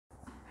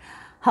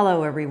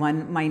Hello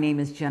everyone, my name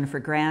is Jennifer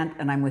Grant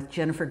and I'm with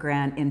Jennifer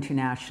Grant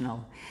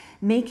International.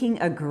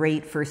 Making a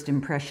great first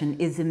impression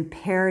is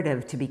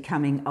imperative to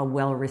becoming a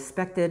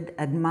well-respected,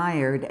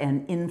 admired,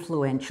 and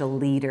influential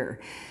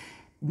leader.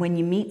 When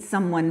you meet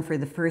someone for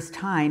the first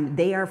time,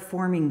 they are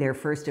forming their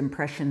first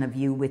impression of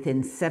you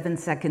within 7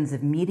 seconds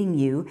of meeting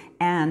you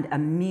and a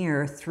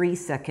mere 3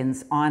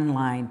 seconds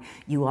online.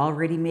 You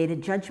already made a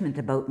judgment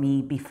about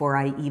me before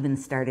I even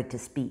started to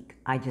speak.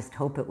 I just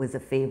hope it was a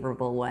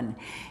favorable one.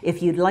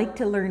 If you'd like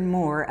to learn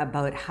more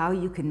about how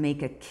you can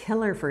make a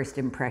killer first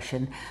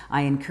impression,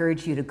 I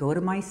encourage you to go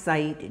to my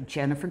site,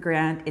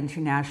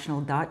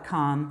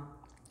 jennifergrantinternational.com,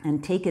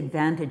 and take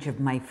advantage of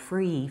my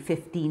free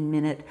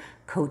 15-minute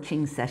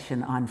coaching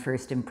session on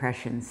first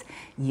impressions.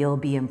 You'll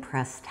be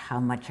impressed how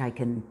much I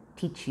can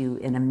teach you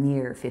in a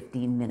mere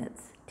 15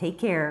 minutes. Take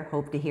care.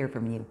 Hope to hear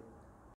from you.